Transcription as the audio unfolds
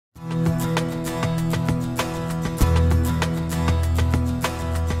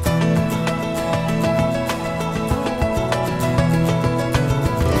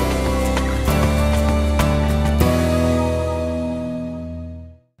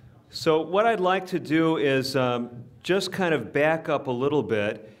So what I'd like to do is just kind of back up a little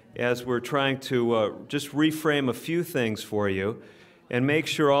bit as we're trying to just reframe a few things for you and make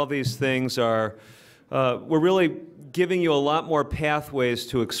sure all these things are, we're really giving you a lot more pathways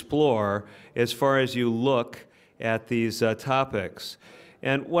to explore as far as you look at these topics.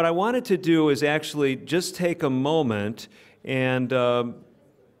 And what I wanted to do is actually just take a moment and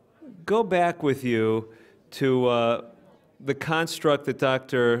go back with you to the construct that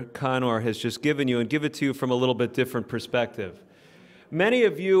Dr. Kanor has just given you and give it to you from a little bit different perspective. Many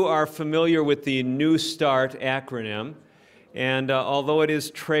of you are familiar with the New START acronym, and although it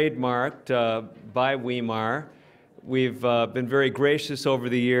is trademarked by Weimar, we've been very gracious over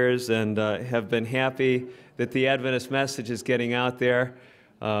the years and have been happy that the Adventist message is getting out there.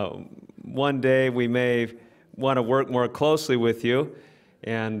 One day we may want to work more closely with you,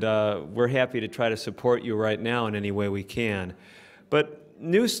 and we're happy to try to support you right now in any way we can. But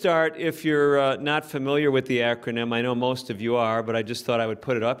New START, if you're not familiar with the acronym, I know most of you are, but I just thought I would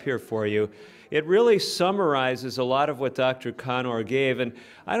put it up here for you. It really summarizes a lot of what Dr. Kanor gave, and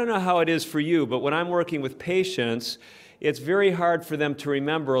I don't know how it is for you, but when I'm working with patients, it's very hard for them to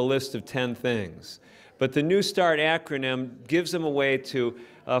remember a list of 10 things. But the New START acronym gives them a way to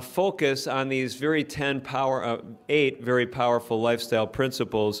focus on these 8 very powerful lifestyle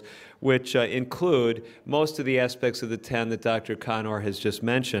principles, which include most of the aspects of the 10 that Dr. Kanor has just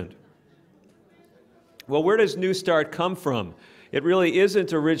mentioned. Well, where does New START come from? It really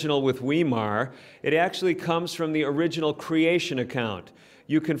isn't original with Weimar. It actually comes from the original creation account.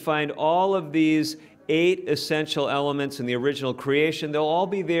 You can find all of these 8 essential elements in the original creation. They'll all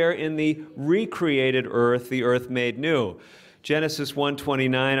be there in the recreated earth, the earth made new. Genesis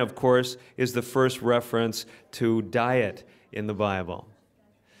 1:29, of course, is the first reference to diet in the Bible.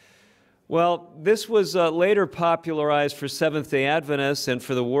 Well, this was later popularized for Seventh-day Adventists and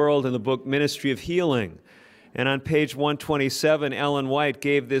for the world in the book Ministry of Healing. And on page 127, Ellen White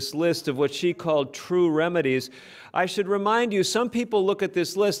gave this list of what she called true remedies. I should remind you, some people look at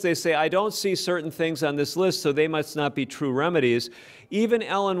this list, they say, I don't see certain things on this list, so they must not be true remedies. Even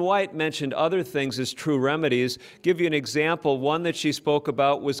Ellen White mentioned other things as true remedies. Give you an example, one that she spoke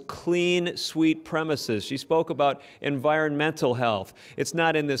about was clean, sweet premises. She spoke about environmental health. It's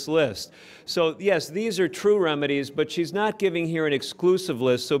not in this list. So yes, these are true remedies, but she's not giving here an exclusive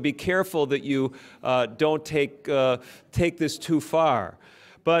list, so be careful that you don't take this too far.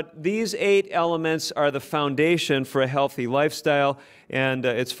 But these 8 elements are the foundation for a healthy lifestyle, and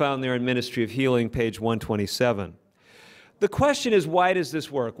it's found there in Ministry of Healing, page 127. The question is, why does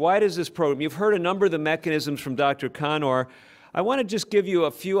this work? Why does this program? You've heard a number of the mechanisms from Dr. Kanor. I want to just give you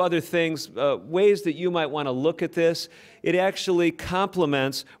a few other things, ways that you might want to look at this. It actually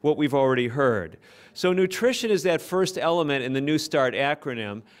complements what we've already heard. So nutrition is that first element in the New START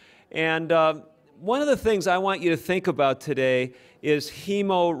acronym. And one of the things I want you to think about today is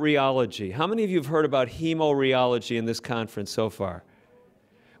hemorheology. How many of you have heard about hemorheology in this conference so far?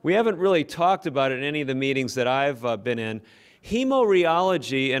 We haven't really talked about it in any of the meetings that I've been in.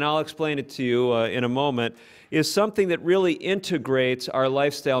 Hemorheology, and I'll explain it to you in a moment, is something that really integrates our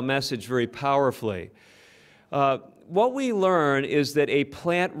lifestyle message very powerfully. What we learn is that a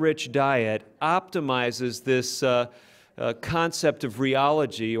plant-rich diet optimizes this concept of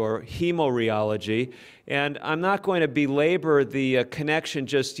rheology or hemorheology, and I'm not going to belabor the connection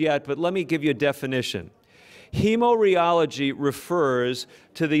just yet, but let me give you a definition. Hemorheology refers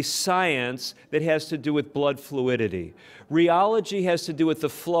to the science that has to do with blood fluidity. Rheology has to do with the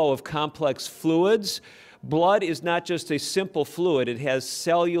flow of complex fluids. Blood is not just a simple fluid. It has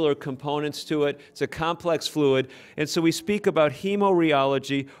cellular components to it. It's a complex fluid. And so we speak about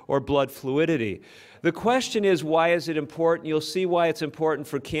hemorheology or blood fluidity. The question is, why is it important? You'll see why it's important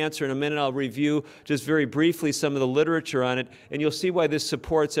for cancer in a minute. I'll review just very briefly some of the literature on it, and you'll see why this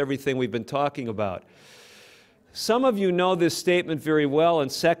supports everything we've been talking about. Some of you know this statement very well in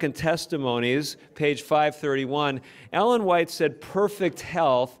Second Testimonies, page 531. Ellen White said, perfect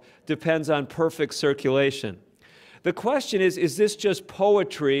health depends on perfect circulation. The question is this just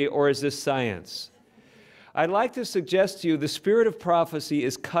poetry or is this science? I'd like to suggest to you the spirit of prophecy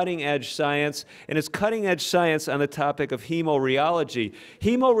is cutting-edge science, and it's cutting-edge science on the topic of hemorheology.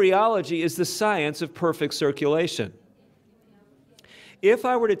 Hemorheology is the science of perfect circulation. If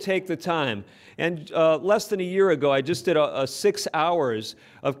I were to take the time, and less than a year ago, I just did 6 hours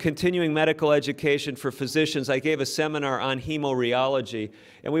of continuing medical education for physicians. I gave a seminar on hemorheology,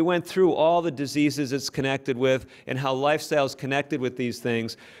 and we went through all the diseases it's connected with and how lifestyle is connected with these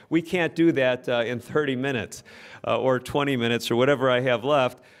things. We can't do that in 30 minutes or 20 minutes or whatever I have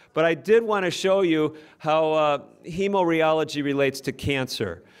left. But I did want to show you how hemorheology relates to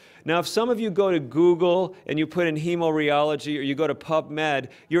cancer. Now, if some of you go to Google and you put in hemorrheology or you go to PubMed,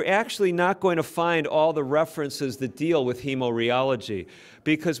 you're actually not going to find all the references that deal with hemorrheology,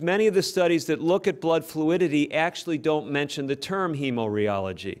 because many of the studies that look at blood fluidity actually don't mention the term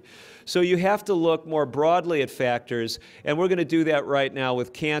hemorrheology. So you have to look more broadly at factors, and we're going to do that right now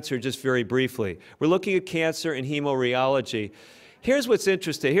with cancer just very briefly. We're looking at cancer and hemorrheology. Here's what's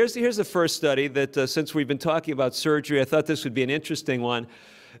interesting. Here's the first study that, since we've been talking about surgery, I thought this would be an interesting one.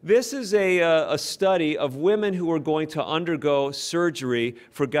 This is a study of women who are going to undergo surgery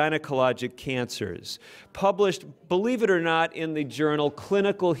for gynecologic cancers, published, believe it or not, in the journal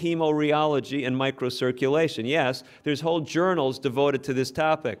Clinical Hemorrheology and Microcirculation. Yes, there's whole journals devoted to this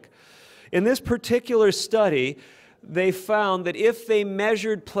topic. In this particular study, they found that if they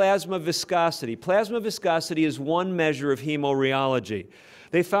measured plasma viscosity is one measure of hemorrheology.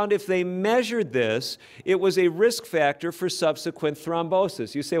 They found if they measured this, it was a risk factor for subsequent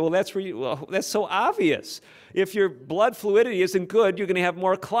thrombosis. You say, well, that's so obvious. If your blood fluidity isn't good, you're going to have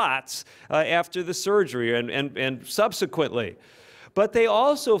more clots after the surgery and subsequently. But they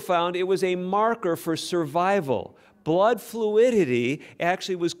also found it was a marker for survival. Blood fluidity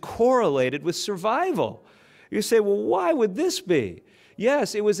actually was correlated with survival. You say, well, why would this be?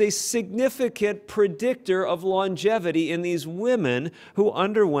 Yes, it was a significant predictor of longevity in these women who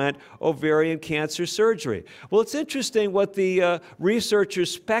underwent ovarian cancer surgery. Well, it's interesting what the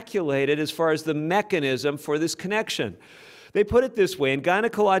researchers speculated as far as the mechanism for this connection. They put it this way: in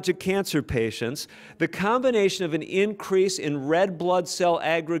gynecologic cancer patients, the combination of an increase in red blood cell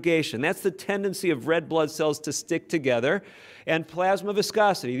aggregation, that's the tendency of red blood cells to stick together, and plasma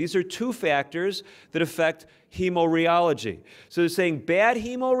viscosity. These are two factors that affect hemorrheology. So they're saying bad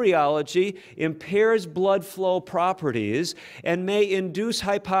hemorrheology impairs blood flow properties and may induce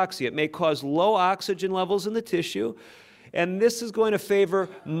hypoxia. It may cause low oxygen levels in the tissue, and this is going to favor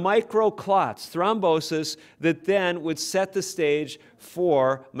microclots, thrombosis, that then would set the stage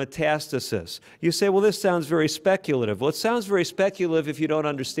for metastasis. You say, well, this sounds very speculative. Well, it sounds very speculative if you don't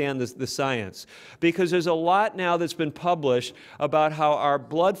understand the science, because there's a lot now that's been published about how our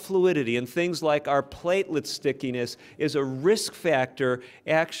blood fluidity and things like our platelet stickiness is a risk factor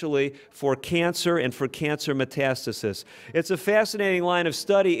actually for cancer and for cancer metastasis. It's a fascinating line of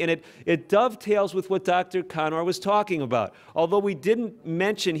study, and it dovetails with what Dr. Kanor was talking about. Although we didn't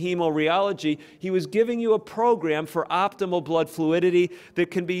mention hemorrheology, he was giving you a program for optimal blood fluidity that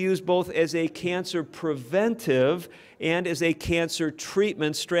can be used both as a cancer preventive and as a cancer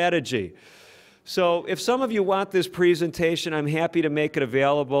treatment strategy. So if some of you want this presentation, I'm happy to make it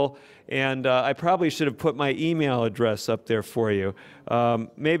available, and I probably should have put my email address up there for you.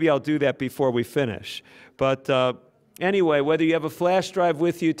 Maybe I'll do that before we finish. But anyway, whether you have a flash drive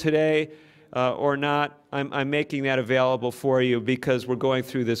with you today or not, I'm making that available for you because we're going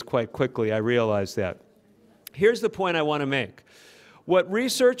through this quite quickly. I realize that. Here's the point I want to make. What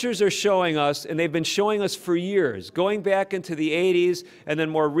researchers are showing us, and they've been showing us for years, going back into the 80s and then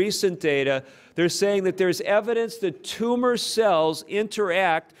more recent data, they're saying that there's evidence that tumor cells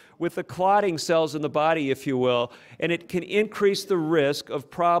interact with the clotting cells in the body, if you will, and it can increase the risk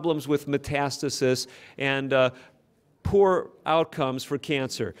of problems with metastasis and poor outcomes for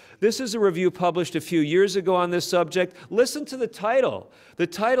cancer. This is a review published a few years ago on this subject. Listen to the title. The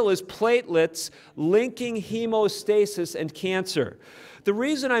title is Platelets Linking Hemostasis and Cancer. The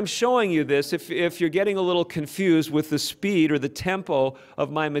reason I'm showing you this, if you're getting a little confused with the speed or the tempo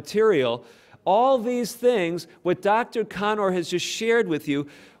of my material, all these things, what Dr. Kanor has just shared with you,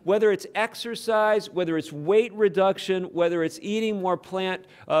 whether it's exercise, whether it's weight reduction, whether it's eating more plant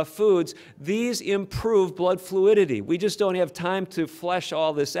foods, these improve blood fluidity. We just don't have time to flesh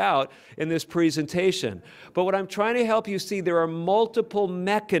all this out in this presentation. But what I'm trying to help you see, there are multiple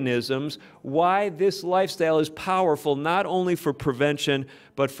mechanisms why this lifestyle is powerful, not only for prevention,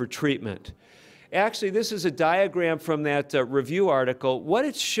 but for treatment. Actually, this is a diagram from that review article. What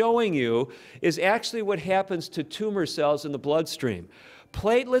it's showing you is actually what happens to tumor cells in the bloodstream.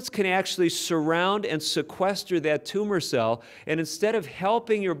 Platelets can actually surround and sequester that tumor cell, and instead of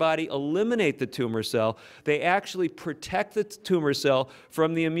helping your body eliminate the tumor cell, they actually protect the tumor cell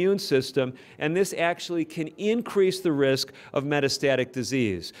from the immune system, and this actually can increase the risk of metastatic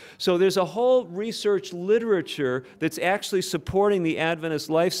disease. So there's a whole research literature that's actually supporting the Adventist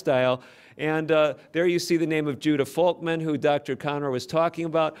lifestyle, And there you see the name of Judah Folkman, who Dr. Kanor was talking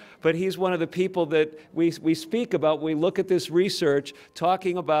about. But he's one of the people that we speak about when we look at this research,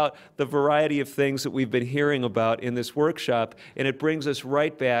 talking about the variety of things that we've been hearing about in this workshop. And it brings us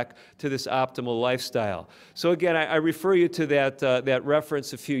right back to this optimal lifestyle. So again, I refer you to that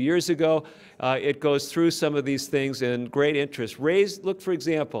reference a few years ago. It goes through some of these things in great interest. Look, for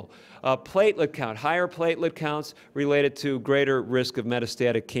example, platelet count. Higher platelet counts related to greater risk of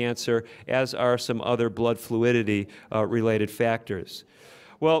metastatic cancer, as are some other blood fluidity related factors.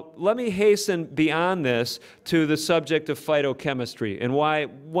 Well, let me hasten beyond this to the subject of phytochemistry and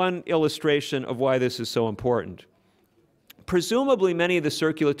one illustration of why this is so important. Presumably, many of the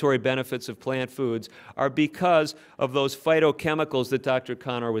circulatory benefits of plant foods are because of those phytochemicals that Dr.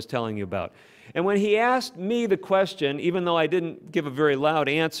 Kanor was telling you about. And when he asked me the question, even though I didn't give a very loud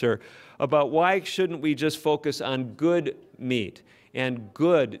answer, about why shouldn't we just focus on good meat and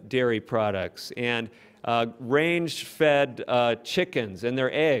good dairy products and range-fed chickens and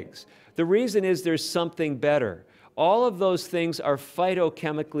their eggs, the reason is there's something better. All of those things are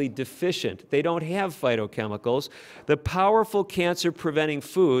phytochemically deficient. They don't have phytochemicals. The powerful cancer-preventing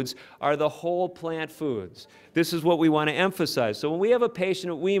foods are the whole plant foods. This is what we want to emphasize. So when we have a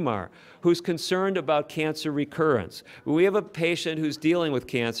patient at Weimar who's concerned about cancer recurrence, when we have a patient who's dealing with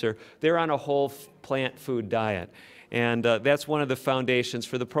cancer, they're on a whole plant food diet. And that's one of the foundations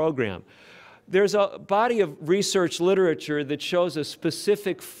for the program. There's a body of research literature that shows us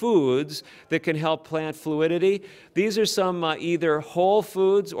specific foods that can help plant fluidity. These are some either whole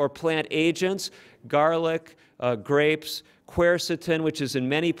foods or plant agents: garlic, grapes, quercetin, which is in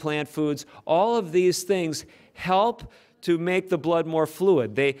many plant foods. All of these things help to make the blood more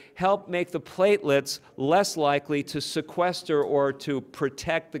fluid. They help make the platelets less likely to sequester or to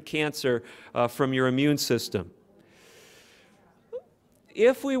protect the cancer from your immune system.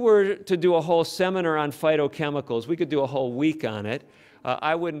 If we were to do a whole seminar on phytochemicals, we could do a whole week on it.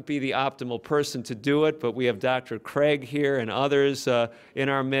 I wouldn't be the optimal person to do it, but we have Dr. Craig here and others in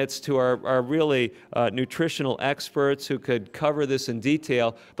our midst who are really nutritional experts who could cover this in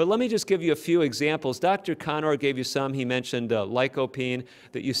detail. But let me just give you a few examples. Dr. Kanor gave you some. He mentioned lycopene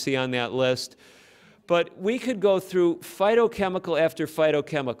that you see on that list. But we could go through phytochemical after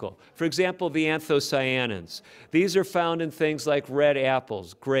phytochemical. For example, the anthocyanins. These are found in things like red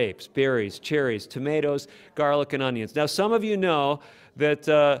apples, grapes, berries, cherries, tomatoes, garlic, and onions. Now, some of you know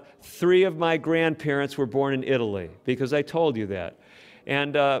that 3 of my grandparents were born in Italy, because I told you that.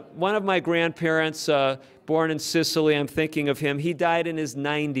 And one of my grandparents, born in Sicily, I'm thinking of him, he died in his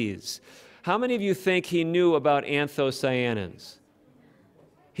 90s. How many of you think he knew about anthocyanins?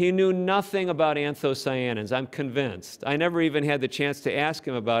 He knew nothing about anthocyanins, I'm convinced. I never even had the chance to ask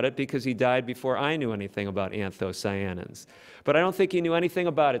him about it because he died before I knew anything about anthocyanins. But I don't think he knew anything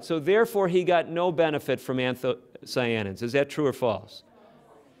about it. So therefore, he got no benefit from anthocyanins. Is that true or false?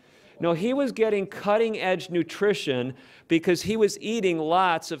 No, he was getting cutting-edge nutrition because he was eating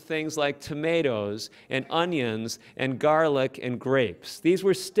lots of things like tomatoes and onions and garlic and grapes. These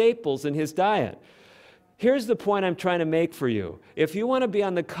were staples in his diet. Here's the point I'm trying to make for you. If you want to be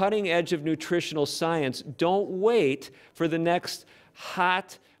on the cutting edge of nutritional science, don't wait for the next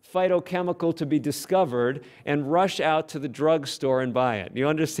hot phytochemical to be discovered and rush out to the drugstore and buy it. You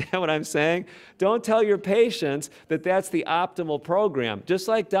understand what I'm saying? Don't tell your patients that that's the optimal program. Just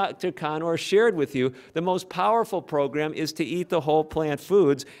like Dr. Kanor shared with you, the most powerful program is to eat the whole plant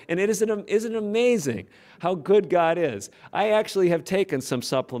foods, and isn't amazing how good God is. I actually have taken some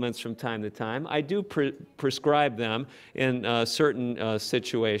supplements from time to time. I do prescribe them in certain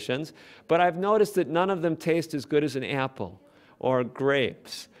situations, but I've noticed that none of them taste as good as an apple or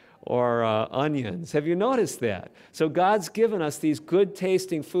grapes or onions. Have you noticed that? So God's given us these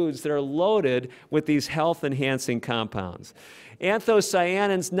good-tasting foods that are loaded with these health-enhancing compounds.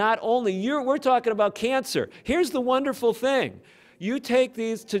 Anthocyanins, not only, we're talking about cancer. Here's the wonderful thing. You take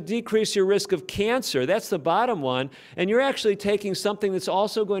these to decrease your risk of cancer. That's the bottom one. And you're actually taking something that's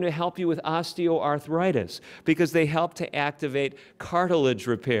also going to help you with osteoarthritis because they help to activate cartilage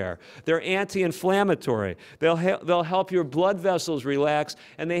repair. They're anti-inflammatory. They'll help your blood vessels relax,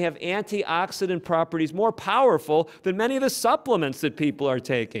 and they have antioxidant properties more powerful than many of the supplements that people are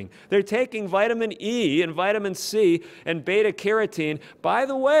taking. They're taking vitamin E and vitamin C and beta-carotene. By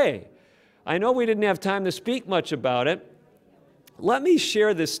the way, I know we didn't have time to speak much about it. Let me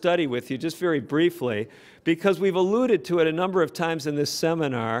share this study with you just very briefly because we've alluded to it a number of times in this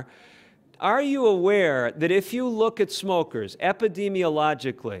seminar. Are you aware that if you look at smokers,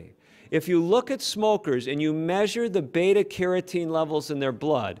 epidemiologically, if you look at smokers and you measure the beta-carotene levels in their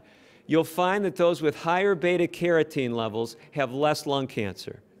blood, you'll find that those with higher beta-carotene levels have less lung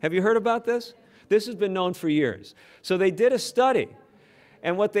cancer. Have you heard about this? This has been known for years. So they did a study.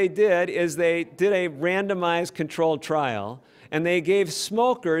 And what they did is they did a randomized controlled trial, and they gave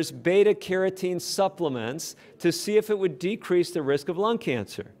smokers beta-carotene supplements to see if it would decrease the risk of lung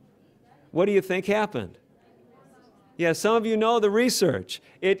cancer. What do you think happened? Yeah, some of you know the research.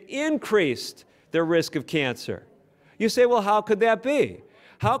 It increased the risk of cancer. You say, well, how could that be?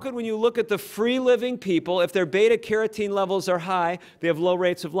 How could, when you look at the free-living people, if their beta-carotene levels are high, they have low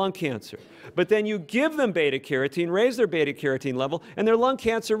rates of lung cancer? But then you give them beta-carotene, raise their beta-carotene level, and their lung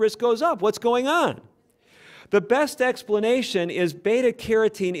cancer risk goes up. What's going on? The best explanation is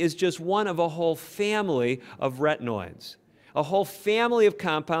beta-carotene is just one of a whole family of retinoids. A whole family of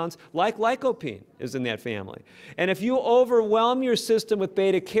compounds, like lycopene is in that family. And if you overwhelm your system with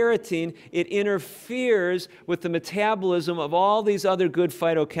beta-carotene, it interferes with the metabolism of all these other good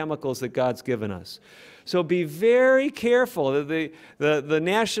phytochemicals that God's given us. So be very careful. The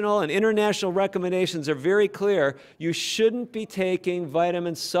national and international recommendations are very clear. You shouldn't be taking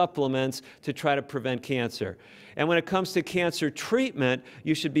vitamin supplements to try to prevent cancer. And when it comes to cancer treatment,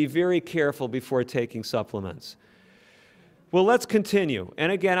 you should be very careful before taking supplements. Well, let's continue.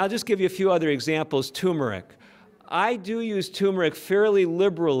 And again, I'll just give you a few other examples. Turmeric. I do use turmeric fairly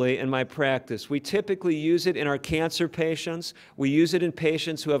liberally in my practice. We typically use it in our cancer patients. We use it in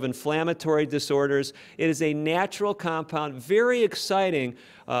patients who have inflammatory disorders. It is a natural compound, very exciting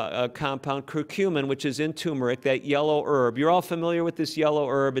compound, curcumin, which is in turmeric, that yellow herb. You're all familiar with this yellow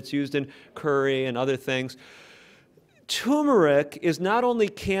herb. It's used in curry and other things. Turmeric is not only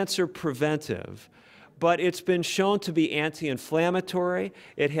cancer preventive, but it's been shown to be anti-inflammatory.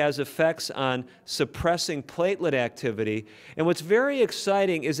 It has effects on suppressing platelet activity. And what's very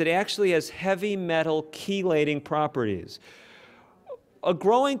exciting is it actually has heavy metal chelating properties. A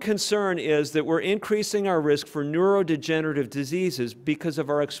growing concern is that we're increasing our risk for neurodegenerative diseases because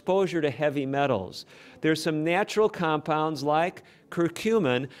of our exposure to heavy metals. There's some natural compounds like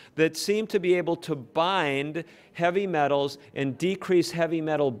curcumin that seem to be able to bind heavy metals and decrease heavy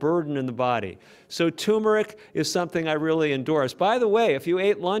metal burden in the body. So turmeric is something I really endorse. By the way, if you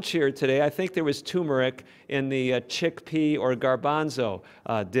ate lunch here today, I think there was turmeric in the chickpea or garbanzo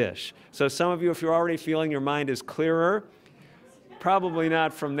dish. So some of you, if you're already feeling your mind is clearer, probably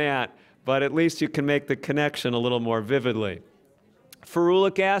not from that, but at least you can make the connection a little more vividly.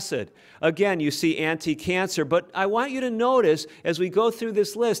 Ferulic acid. Again, you see anti-cancer, but I want you to notice as we go through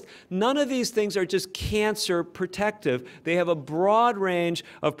this list, none of these things are just cancer protective. They have a broad range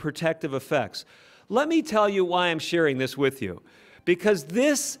of protective effects. Let me tell you why I'm sharing this with you. Because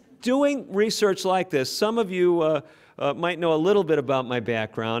doing research like this, some of you might know a little bit about my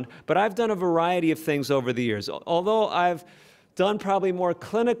background, but I've done a variety of things over the years. Although I've done probably more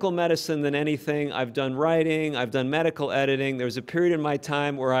clinical medicine than anything. I've done writing, I've done medical editing. There was a period in my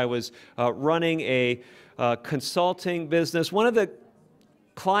time where I was running a consulting business. One of the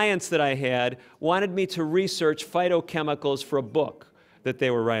clients that I had wanted me to research phytochemicals for a book that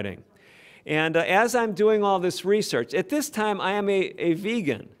they were writing. And as I'm doing all this research, at this time I am a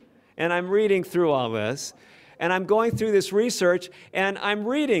vegan, and I'm reading through all this, and I'm going through this research, and I'm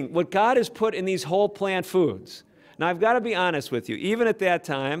reading what God has put in these whole plant foods. Now, I've got to be honest with you. Even at that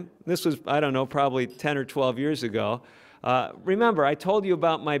time, this was, I don't know, probably 10 or 12 years ago, remember, I told you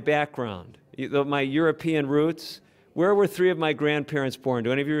about my background, my European roots. Where were 3 of my grandparents born?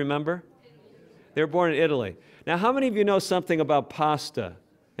 Do any of you remember? They were born in Italy. Now, how many of you know something about pasta?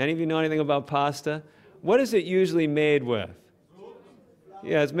 Any of you know anything about pasta? What is it usually made with?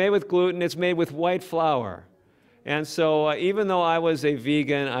 Yeah, it's made with gluten. It's made with white flour. And so even though I was a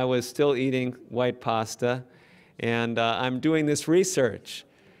vegan, I was still eating white pasta. And I'm doing this research,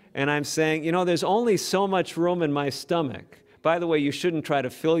 and I'm saying, you know, there's only so much room in my stomach. By the way, you shouldn't try to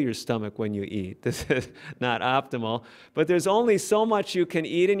fill your stomach when you eat. This is not optimal. But there's only so much you can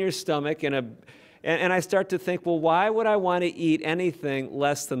eat in your stomach, and I start to think, well, why would I want to eat anything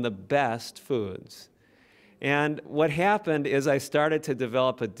less than the best foods? And what happened is I started to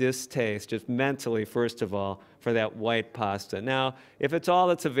develop a distaste, just mentally, first of all, for that white pasta. Now, if it's all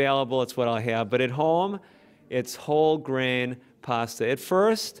that's available, it's what I'll have. But at home, it's whole grain pasta. At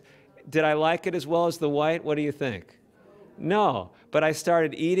first, did I like it as well as the white? What do you think? No, but I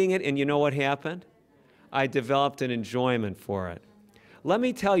started eating it, and you know what happened? I developed an enjoyment for it. Let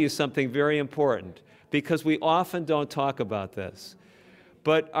me tell you something very important, because we often don't talk about this.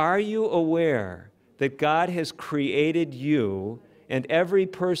 But are you aware that God has created you and every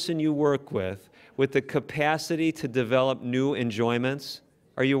person you work with the capacity to develop new enjoyments?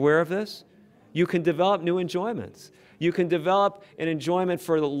 Are you aware of this? You can develop new enjoyments. You can develop an enjoyment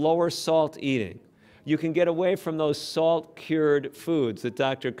for the lower salt eating. You can get away from those salt-cured foods that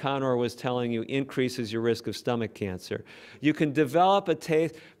Dr. Kanor was telling you increases your risk of stomach cancer. You can develop a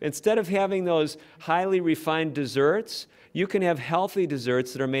taste. Instead of having those highly refined desserts, you can have healthy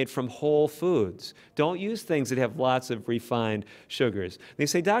desserts that are made from whole foods. Don't use things that have lots of refined sugars. They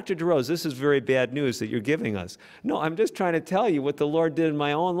say, Dr. DeRose, this is very bad news that you're giving us. No, I'm just trying to tell you what the Lord did in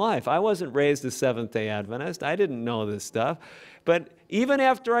my own life. I wasn't raised a Seventh-day Adventist. I didn't know this stuff. But even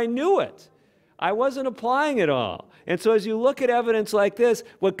after I knew it, I wasn't applying it all. And so as you look at evidence like this,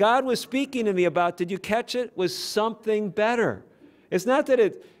 what God was speaking to me about, did you catch it, was something better. It's not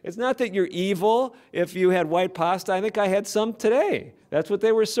that you're evil if you had white pasta. I think I had some today. That's what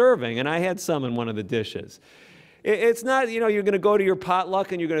they were serving, and I had some in one of the dishes. It's not, you're going to go to your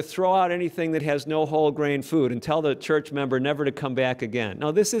potluck and you're going to throw out anything that has no whole grain food and tell the church member never to come back again.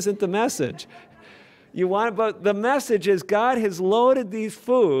 No, this isn't the message. But the message is God has loaded these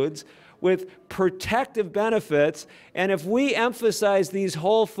foods with protective benefits, and if we emphasize these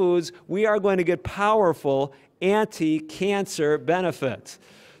whole foods, we are going to get powerful anti-cancer benefits.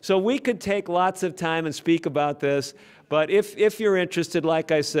 So we could take lots of time and speak about this, but if you're interested,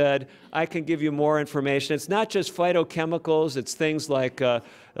 like I said, I can give you more information. It's not just phytochemicals, it's things like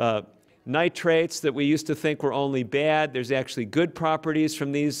nitrates that we used to think were only bad. There's actually good properties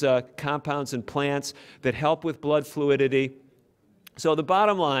from these compounds in plants that help with blood fluidity. So the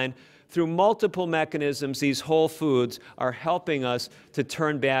bottom line, through multiple mechanisms, these whole foods are helping us to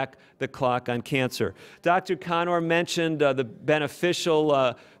turn back the clock on cancer. Dr. Kanor mentioned the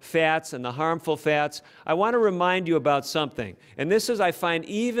beneficial fats and the harmful fats. I want to remind you about something. And this is, I find,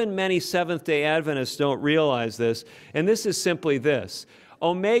 even many Seventh-day Adventists don't realize this. And this is simply this.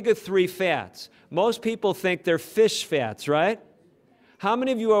 Omega-3 fats. Most people think they're fish fats, right? How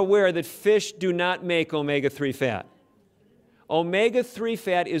many of you are aware that fish do not make omega-3 fat? Omega-3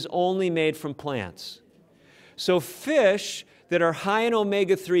 fat is only made from plants. So fish that are high in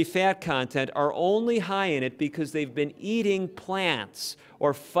omega-3 fat content are only high in it because they've been eating plants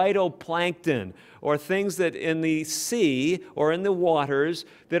or phytoplankton or things that in the sea or in the waters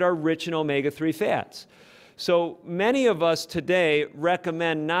that are rich in omega-3 fats. So many of us today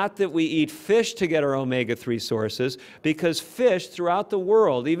recommend not that we eat fish to get our omega-3 sources, because fish throughout the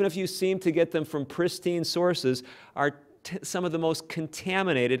world, even if you seem to get them from pristine sources, are some of the most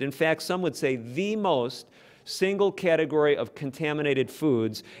contaminated, in fact, some would say the most single category of contaminated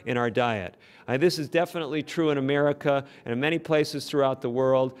foods in our diet. This is definitely true in America and in many places throughout the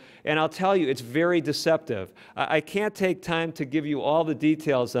world. And I'll tell you, it's very deceptive. I can't take time to give you all the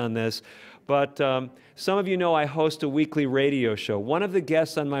details on this, but some of you know I host a weekly radio show. One of the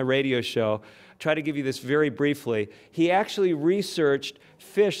guests on my radio show, try to give you this very briefly, he actually researched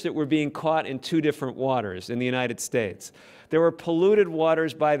fish that were being caught in 2 different waters in the United States. There were polluted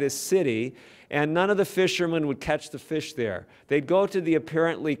waters by this city, and none of the fishermen would catch the fish there. They'd go to the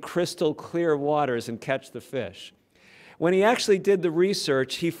apparently crystal clear waters and catch the fish. When he actually did the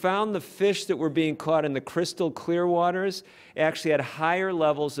research, he found the fish that were being caught in the crystal clear waters actually had higher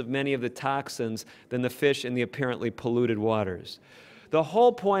levels of many of the toxins than the fish in the apparently polluted waters. The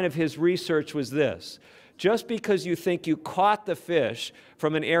whole point of his research was this: just because you think you caught the fish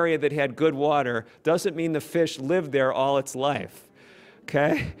from an area that had good water doesn't mean the fish lived there all its life,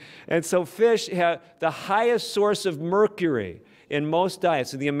 okay? And so fish have the highest source of mercury in most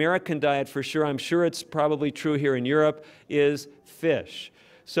diets. In the American diet, for sure, I'm sure it's probably true here in Europe, is fish.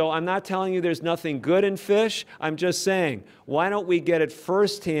 So I'm not telling you there's nothing good in fish. I'm just saying, why don't we get it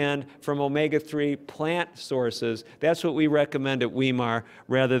firsthand from omega-3 plant sources? That's what we recommend at Weimar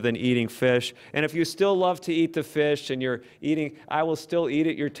rather than eating fish. And if you still love to eat the fish and you're eating, I will still eat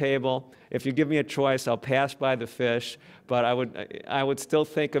at your table. If you give me a choice, I'll pass by the fish, but I would still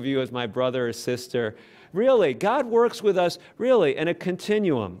think of you as my brother or sister. Really, God works with us, really, in a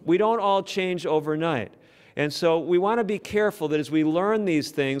continuum. We don't all change overnight. And so we want to be careful that as we learn these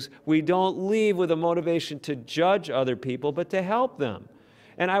things, we don't leave with a motivation to judge other people, but to help them.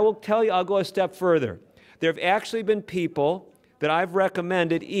 And I will tell you, I'll go a step further. There have actually been people that I've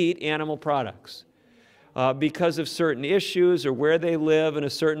recommended eat animal products because of certain issues or where they live in a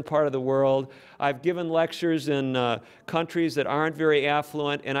certain part of the world. I've given lectures in countries that aren't very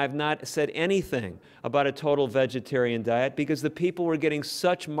affluent, and I've not said anything about a total vegetarian diet because the people were getting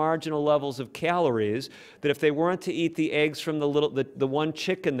such marginal levels of calories that if they weren't to eat the eggs from the one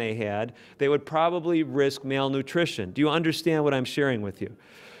chicken they had, they would probably risk malnutrition. Do you understand what I'm sharing with you?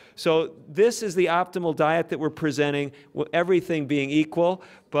 So this is the optimal diet that we're presenting, everything being equal,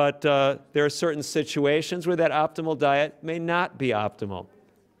 but there are certain situations where that optimal diet may not be optimal.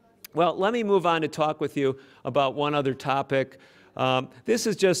 Well, let me move on to talk with you about one other topic. This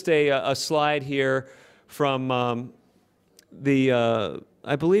is just a slide here from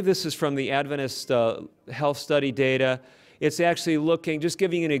I believe this is from the Adventist health study data. It's actually looking, just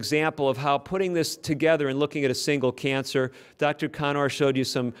giving you an example of how putting this together and looking at a single cancer. Dr. Kanor showed you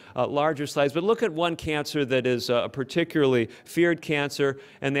some larger slides, but look at one cancer that is a particularly feared cancer,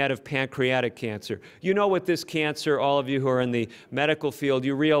 and that of pancreatic cancer. You know with this cancer, all of you who are in the medical field,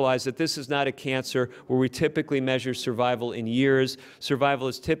 you realize that this is not a cancer where we typically measure survival in years. Survival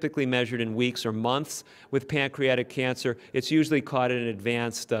is typically measured in weeks or months. With pancreatic cancer, it's usually caught at an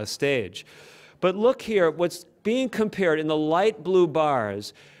advanced stage. But look here, what's being compared in the light blue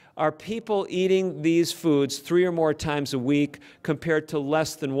bars are people eating these foods 3 or more times a week compared to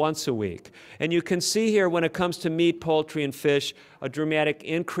less than once a week. And you can see here when it comes to meat, poultry, and fish, a dramatic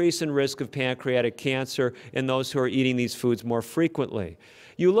increase in risk of pancreatic cancer in those who are eating these foods more frequently.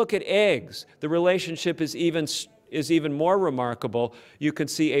 You look at eggs, the relationship is even more remarkable. You can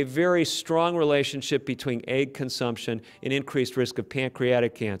see a very strong relationship between egg consumption and increased risk of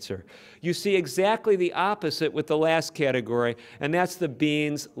pancreatic cancer. You see exactly the opposite with the last category, and that's the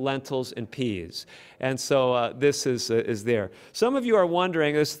beans, lentils, and peas. And so this is there. Some of you are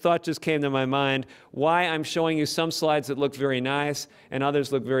wondering, this thought just came to my mind, why I'm showing you some slides that look very nice and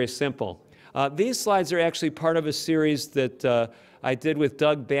others look very simple. These slides are actually part of a series that I did with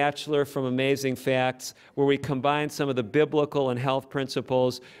Doug Batchelor from Amazing Facts, where we combined some of the biblical and health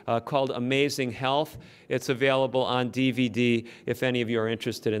principles called Amazing Health. It's available on DVD if any of you are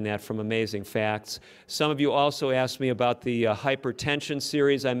interested in that from Amazing Facts. Some of you also asked me about the hypertension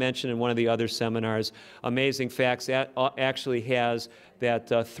series I mentioned in one of the other seminars. Amazing Facts actually has that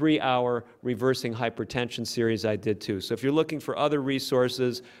 3-hour reversing hypertension series I did too. So if you're looking for other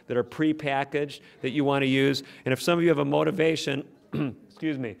resources that are pre-packaged that you want to use, and if some of you have a motivation,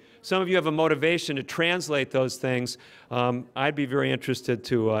 excuse me, some of you have a motivation to translate those things, I'd be very interested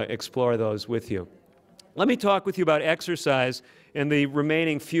to explore those with you. Let me talk with you about exercise in the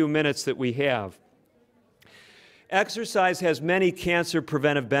remaining few minutes that we have. Exercise has many cancer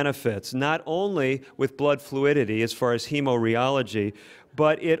preventive benefits, not only with blood fluidity as far as hemorrheology,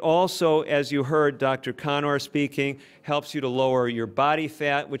 but it also, as you heard Dr. Kanor speaking, helps you to lower your body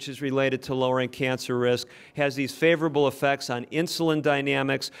fat, which is related to lowering cancer risk, has these favorable effects on insulin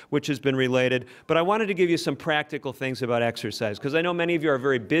dynamics, which has been related. But I wanted to give you some practical things about exercise, because I know many of you are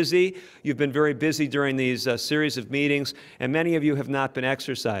very busy. You've been very busy during these series of meetings, and many of you have not been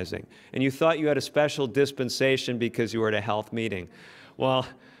exercising. And you thought you had a special dispensation because you were at a health meeting. Well,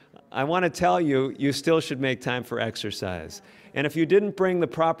 I want to tell you, you still should make time for exercise. And if you didn't bring the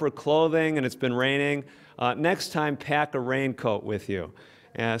proper clothing and it's been raining, next time pack a raincoat with you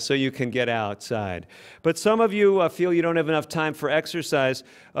so you can get outside. But some of you feel you don't have enough time for exercise.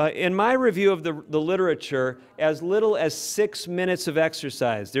 In my review of the literature, as little as 6 minutes of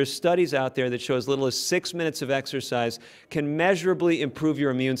exercise, there's studies out there that show as little as 6 minutes of exercise can measurably improve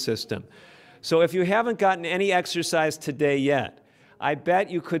your immune system. So if you haven't gotten any exercise today yet, I bet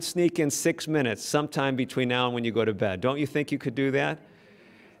you could sneak in 6 minutes sometime between now and when you go to bed. Don't you think you could do that?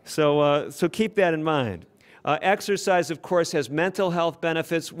 So keep that in mind. Exercise, of course, has mental health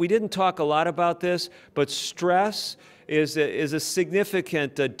benefits. We didn't talk a lot about this, but stress is a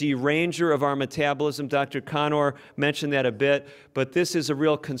significant deranger of our metabolism. Dr. Kanor mentioned that a bit, but this is a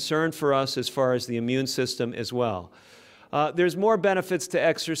real concern for us as far as the immune system as well. There's more benefits to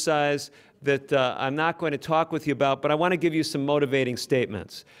exercise that I'm not going to talk with you about, but I want to give you some motivating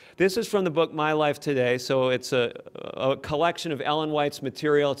statements. This is from the book My Life Today, so it's a collection of Ellen White's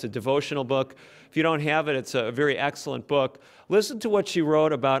material. It's a devotional book. If you don't have it, it's a very excellent book. Listen to what she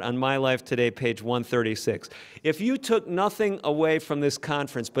wrote about on My Life Today, page 136. If you took nothing away from this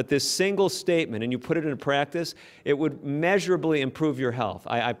conference but this single statement and you put it into practice, it would measurably improve your health,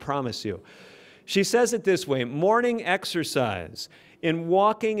 I promise you. She says it this way: morning exercise, in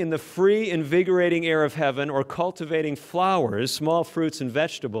walking in the free, invigorating air of heaven or cultivating flowers, small fruits and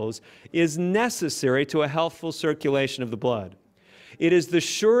vegetables, is necessary to a healthful circulation of the blood. It is the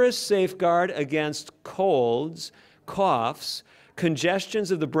surest safeguard against colds, coughs,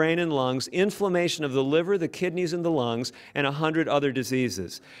 congestions of the brain and lungs, inflammation of the liver, the kidneys, and the lungs, and 100 other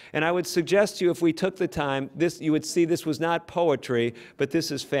diseases. And I would suggest to you, if we took the time, you would see this was not poetry, but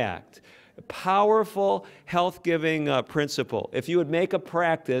this is fact. Powerful health-giving principle. If you would make a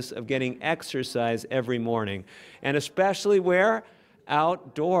practice of getting exercise every morning, and especially where?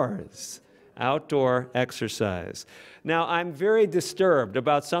 Outdoors. Outdoor exercise. Now, I'm very disturbed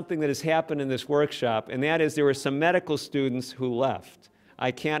about something that has happened in this workshop, and that is there were some medical students who left.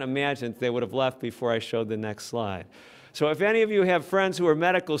 I can't imagine they would have left before I showed the next slide. So if any of you have friends who are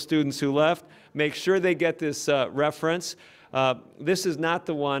medical students who left, make sure they get this reference. This is not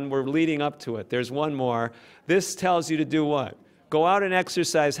the one. We're leading up to it. There's one more. This tells you to do what? Go out and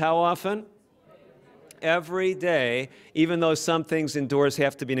exercise how often? Every day, even though some things indoors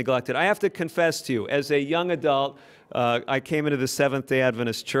have to be neglected. I have to confess to you, as a young adult, I came into the Seventh-day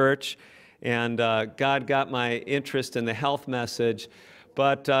Adventist Church, and God got my interest in the health message.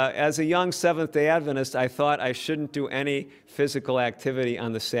 But as a young Seventh-day Adventist, I thought I shouldn't do any physical activity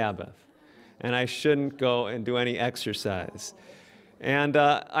on the Sabbath, and I shouldn't go and do any exercise. And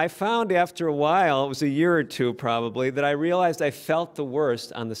I found after a while, it was a year or two probably, that I realized I felt the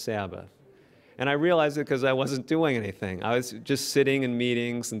worst on the Sabbath. And I realized it because I wasn't doing anything. I was just sitting in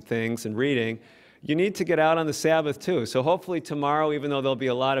meetings and things and reading. You need to get out on the Sabbath too. So hopefully tomorrow, even though there'll be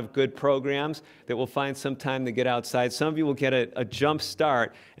a lot of good programs, that we'll find some time to get outside. Some of you will get a jump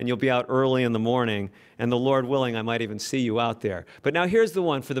start, and you'll be out early in the morning. And the Lord willing, I might even see you out there. But now here's the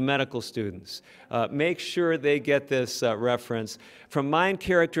one for the medical students. Make sure they get this reference. From Mind,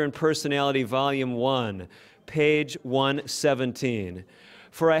 Character, and Personality, Volume 1, page 117.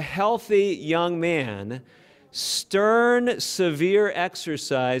 For a healthy young man, stern, severe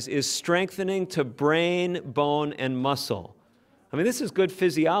exercise is strengthening to brain, bone, and muscle. I mean, this is good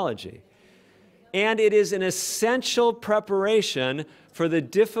physiology. And it is an essential preparation for the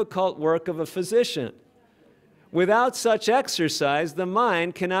difficult work of a physician. Without such exercise, the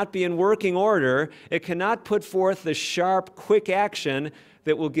mind cannot be in working order. It cannot put forth the sharp, quick action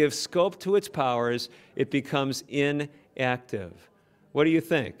that will give scope to its powers. It becomes inactive. What do you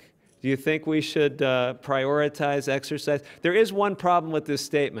think? Do you think we should prioritize exercise? There is one problem with this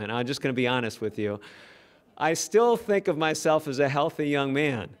statement. I'm just going to be honest with you. I still think of myself as a healthy young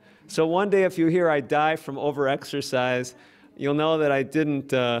man. So one day if you hear I die from overexercise, you'll know that I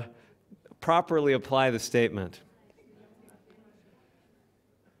didn't properly apply the statement.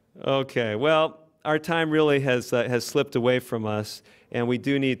 Okay, well, our time really has slipped away from us, and we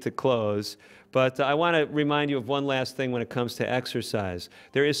do need to close. But I want to remind you of one last thing when it comes to exercise.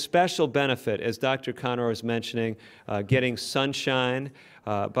 There is special benefit, as Dr. Kanor was mentioning, getting sunshine.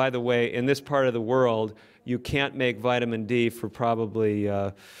 By the way, in this part of the world, you can't make vitamin D for probably,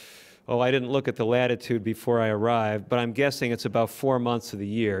 I didn't look at the latitude before I arrived, but I'm guessing it's about 4 months of the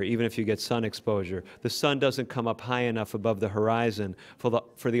year, even if you get sun exposure. The sun doesn't come up high enough above the horizon for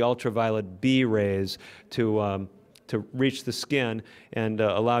the ultraviolet B rays to reach the skin and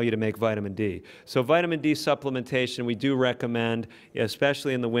allow you to make vitamin D. So vitamin D supplementation we do recommend,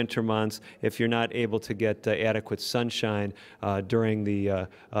 especially in the winter months, if you're not able to get adequate sunshine during the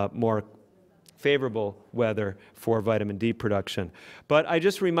more favorable weather for vitamin D production. But I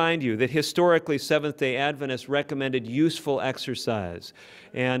just remind you that historically Seventh-day Adventists recommended useful exercise.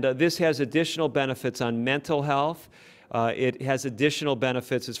 And this has additional benefits on mental health. It has additional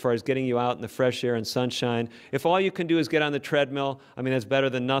benefits as far as getting you out in the fresh air and sunshine. If all you can do is get on the treadmill, I mean, that's better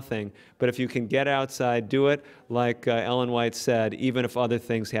than nothing. But if you can get outside, do it, like Ellen White said, even if other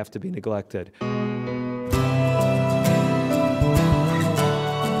things have to be neglected.